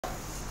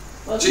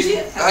Welcome to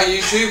Yurt Camp. Hi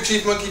YouTube,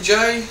 Chief Monkey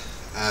J.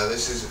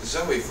 This is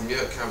Zoe from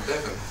Yurt Camp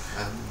Devon.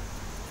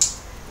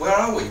 Where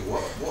are we?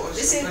 What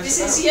is this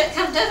is Yurt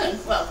Camp Devon.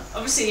 Well,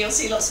 obviously you'll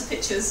see lots of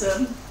pictures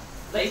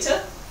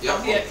later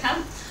of Yurt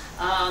Camp.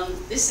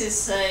 This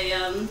is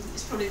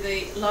it's probably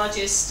the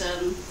largest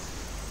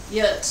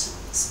yurt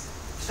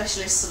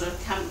specialist sort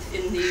of camp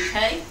in the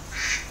UK.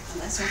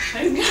 And there's my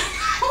phone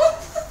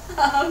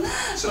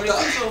going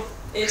on.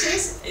 It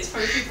is. It's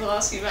probably people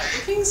asking about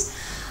bookings.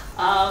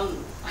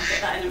 I'll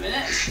get that in a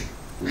minute.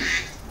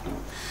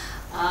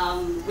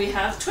 We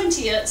have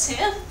 20 yurts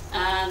here,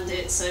 and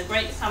it's a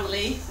great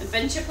family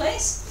adventure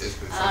place. It's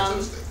been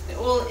fantastic.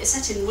 It's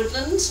set in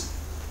woodland.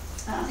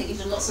 I think you've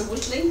done lots of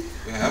whittling.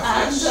 We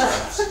have,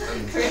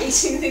 and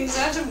creating things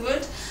out of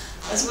wood,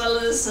 as well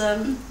as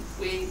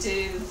we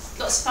do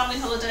lots of family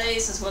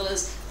holidays, as well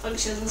as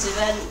functions,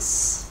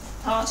 events,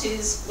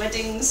 parties,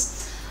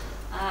 weddings.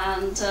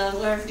 And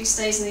where everybody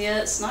stays in the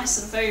yurts,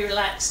 nice and very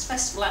relaxed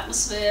festival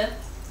atmosphere.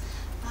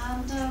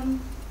 And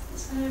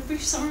that's a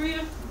brief summary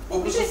of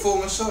what was the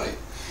former site?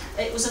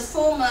 It was a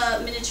former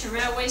miniature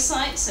railway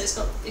site, so it's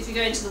got, if you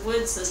go into the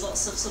woods, there's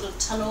lots of sort of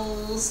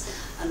tunnels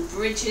and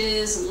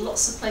bridges and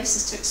lots of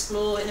places to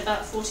explore in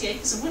about 40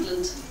 acres of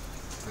woodland.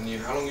 And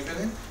how long have you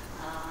been in?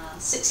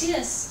 6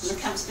 years. The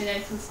camp's been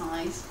open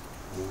 5.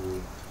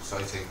 Ooh,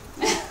 exciting.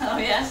 Oh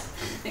yeah,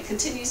 it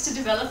continues to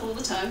develop all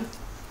the time.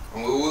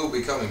 And we will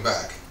be coming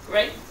back.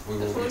 Great.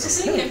 Look forward to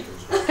seeing you.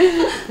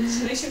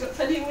 Just make sure I've got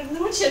plenty of wood in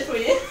the woodshed for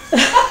you.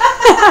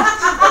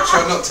 I'll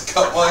try not to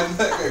cut my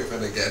neck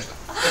open again.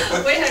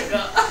 We hope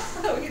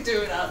not. We can do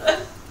without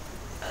that.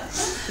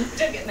 We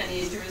don't get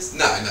many injuries.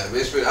 No,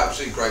 it's been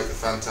absolutely great. They're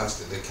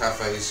fantastic. The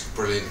cafe's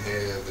brilliant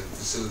here. The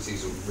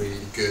facilities are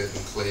really good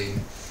and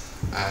clean.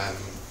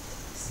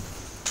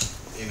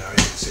 You know,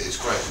 it's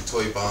great. The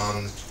toy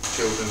barn,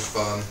 children's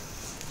fun.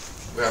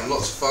 We're having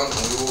lots of fun,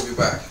 and we will be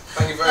back.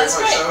 Thank you very much,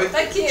 great. Zoe.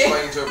 Thank you.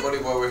 Explaining to everybody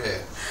why we're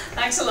here.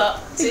 Thanks a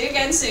lot. See you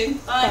again soon.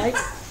 Bye.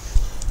 Bye.